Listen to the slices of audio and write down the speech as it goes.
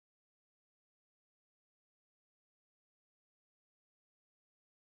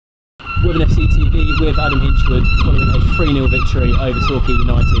Wigan FC TV with Adam Hinshelwood following a 3-0 victory over Torquay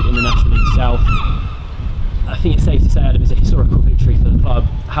United in the National League South. I think it's safe to say, Adam, it's a historical victory for the club.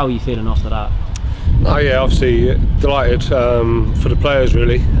 How are you feeling after that? Oh yeah, obviously delighted for the players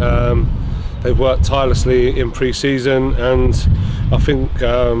really. They've worked tirelessly in pre-season, and I think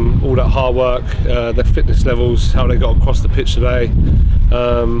all that hard work, their fitness levels, how they got across the pitch today.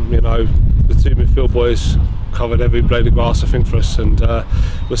 You know, the two midfield boys covered every blade of grass, I think, for us, and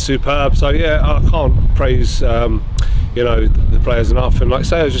was superb. So yeah, I can't praise you know, the players enough. And like I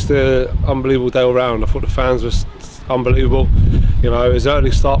say, it was just an unbelievable day all round. I thought the fans were unbelievable. You know, it was an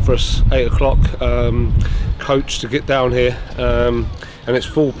early start for us, 8 o'clock. Coach to get down here, and it's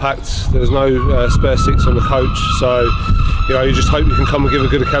full packed. There's no spare seats on the coach, so you know, you just hope you can come and give a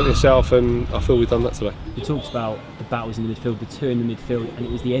good account of yourself, and I feel we've done that today. You talked about the battles in the midfield, the two in the midfield, and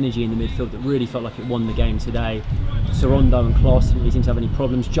it was the energy in the midfield that really felt like it won the game today. Sorondo and Klaas didn't really seem to have any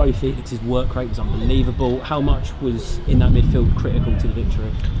problems. Joe Felix's work rate was unbelievable. How much was in that midfield critical to the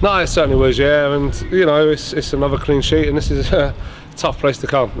victory? No, it certainly was, yeah, and you know, it's another clean sheet, and this is a tough place to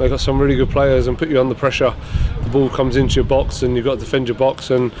come. They've got some really good players and put you under pressure. The ball comes into your box and you've got to defend your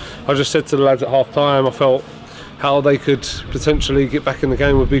box, and I just said to the lads at half time, I felt how they could potentially get back in the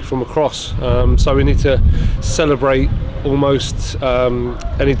game would be from a cross. So we need to celebrate almost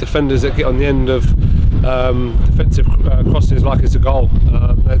any defenders that get on the end of defensive crosses like it's a goal.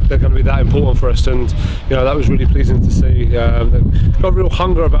 They're going to be that important for us, and you know, that was really pleasing to see. They've got real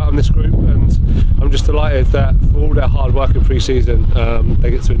hunger about them, this group, and I'm just delighted that for all their hard work in pre-season, they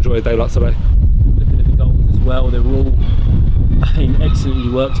get to enjoy a day like today. Looking at the goals as well, they're all, I mean,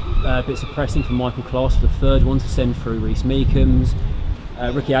 excellently worked. Bits of pressing from Michael Klaas for the third one to send through Reece Meekham's.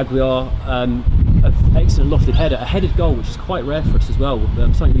 Ricky Aguiar, an excellent lofted header, a headed goal, which is quite rare for us as well.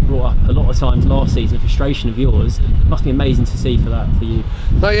 Something we brought up a lot of times last season, a frustration of yours. It must be amazing to see for you.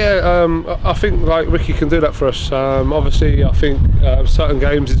 No, yeah, I think like Ricky can do that for us. Obviously, I think certain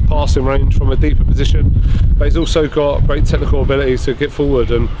games his passing range from a deeper position, but he's also got great technical ability to get forward.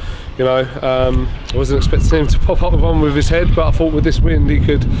 And you know, I wasn't expecting him to pop up with one with his head, but I thought with this wind he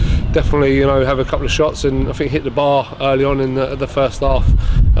could definitely, you know, have a couple of shots, and I think hit the bar early on in the first half.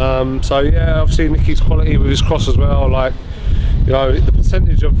 So yeah, I've seen Nicky's quality with his cross as well. Like, you know, the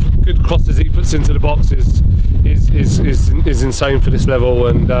percentage of good crosses he puts into the box is insane for this level.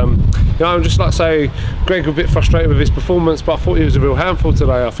 And you know, I'm just like I say, Greg a bit frustrated with his performance, but I thought he was a real handful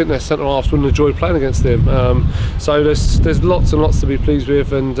today. I think their centre halves wouldn't have enjoyed playing against him. So there's lots and lots to be pleased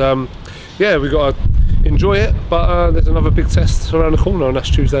with, and yeah, we've got to enjoy it. But there's another big test around the corner, and that's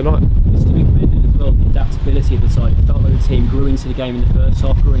Tuesday night. It's to be commended as well, the adaptability of the side. It felt like the team grew into the game in the first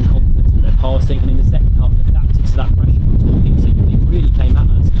half, grew in confidence with their passing, and in the second half adapted to that pressure from Torquay. So they really came at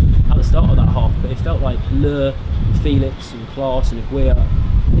us at the start of that half, but it felt like Lure, Felix and Klaas and Aguiar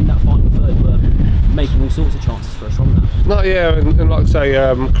in that final third were making all sorts of chances for us from that. No, yeah, and like I say,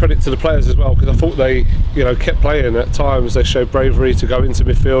 credit to the players as well, because I thought they, you know, kept playing at times. They showed bravery to go into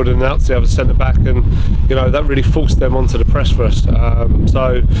midfield and out to the other centre back, and you know, that really forced them onto the press for us.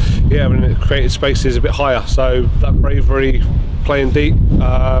 So yeah, I mean, it created spaces a bit higher. So that bravery, playing deep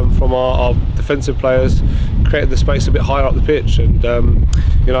from our defensive players, created the space a bit higher up the pitch, and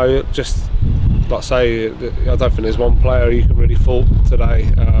you know, just like I say, I don't think there's one player you can really fault today,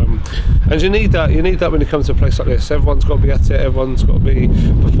 and you need that when you come to a place like this. Everyone's got to be at it, everyone's got to be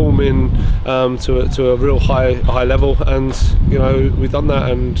performing to a real high level, and you know, we've done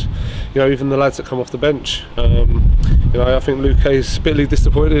that. And you know, even the lads that come off the bench, you know, I think Luke is bitterly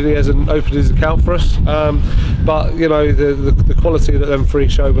disappointed he hasn't opened his account for us, but you know, the quality that them three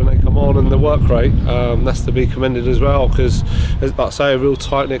show when they come on, and the work rate, that's to be commended as well, because like I say, a real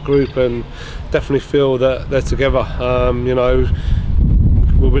tight-knit group, and definitely feel that they're together. You know,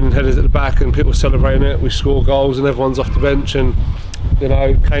 we're winning headers at the back and people celebrating it, we score goals and everyone's off the bench, and you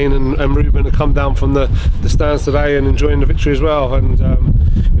know, Kane and Ruben have come down from the stands today and enjoying the victory as well. And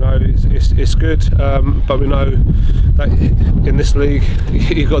you know, it's good, but we know that in this league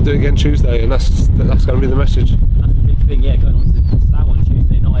you've got to do it again Tuesday, and that's going to be the message. That's the big thing, yeah, going on to Slough on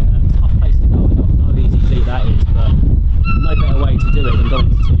Tuesday night. Tough place to go, I don't know how easy feat that is, but no better way to do it than going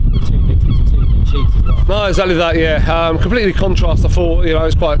to two victories and 2 clean sheets as well. No, exactly that, yeah. Completely contrast. I thought, you know,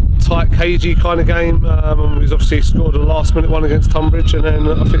 it's quite tight, cagey kind of game. And we've obviously scored a last-minute one against Tunbridge, and then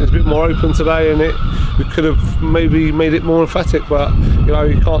I think it's a bit more open today, and we could have maybe made it more emphatic. But you know,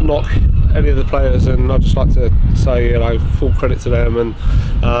 you can't knock any of the players, and I'd just like to say, you know, full credit to them. And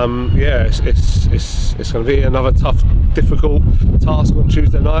yeah, it's going to be another tough, difficult task on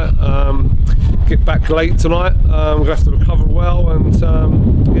Tuesday night. Get back late tonight. We're going to have to recover well,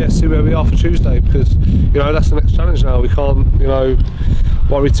 and yeah, see where we are for Tuesday, because you know, that's the next challenge now. We can't, you know,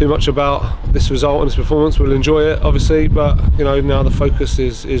 worry too much about this result and this performance. We'll enjoy it, obviously, but you know, now the focus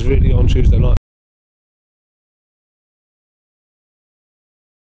is really on Tuesday night.